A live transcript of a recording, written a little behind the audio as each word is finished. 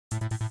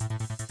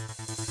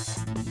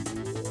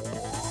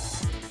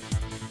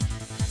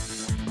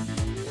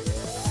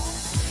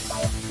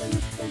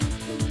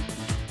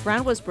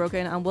Ground was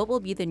broken on what will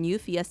be the new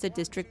Fiesta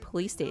District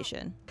Police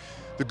Station.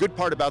 The good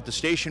part about the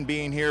station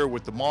being here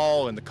with the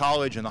mall and the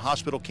college and the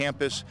hospital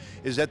campus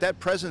is that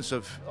presence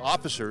of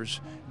officers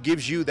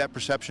gives you that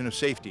perception of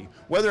safety.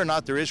 Whether or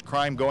not there is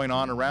crime going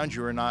on around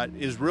you or not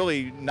is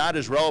really not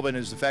as relevant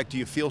as the fact that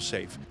you feel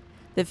safe.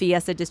 The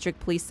Fiesta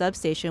District Police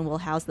Substation will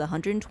house the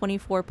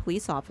 124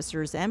 police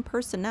officers and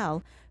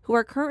personnel who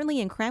are currently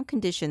in cramped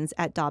conditions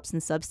at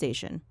Dobson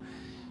Substation.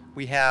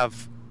 We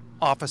have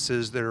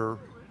offices that are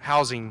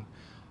housing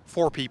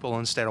 4 people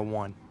instead of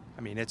 1.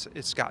 I mean,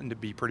 it's gotten to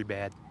be pretty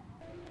bad.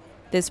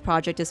 This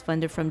project is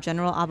funded from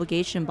general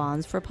obligation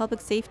bonds for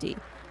public safety,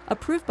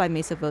 approved by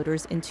Mesa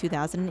voters in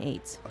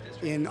 2008.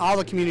 In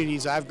all the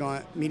meetings I've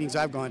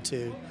gone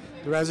to,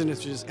 the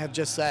residents have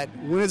just said,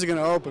 when is it going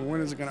to open? When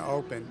is it going to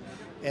open?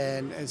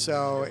 And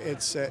so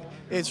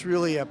it's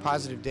really a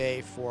positive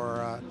day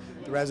for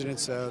the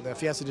residents of the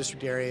Fiesta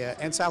District area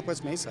and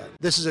Southwest Mesa.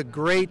 This is a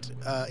great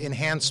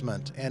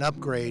enhancement and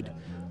upgrade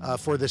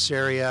for this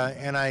area,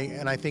 and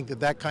I think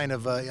that kind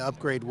of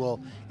upgrade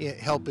will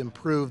help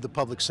improve the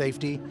public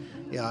safety.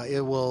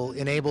 It will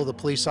enable the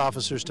police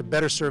officers to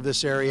better serve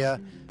this area.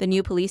 The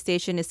new police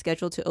station is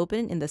scheduled to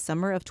open in the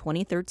summer of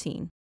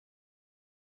 2013.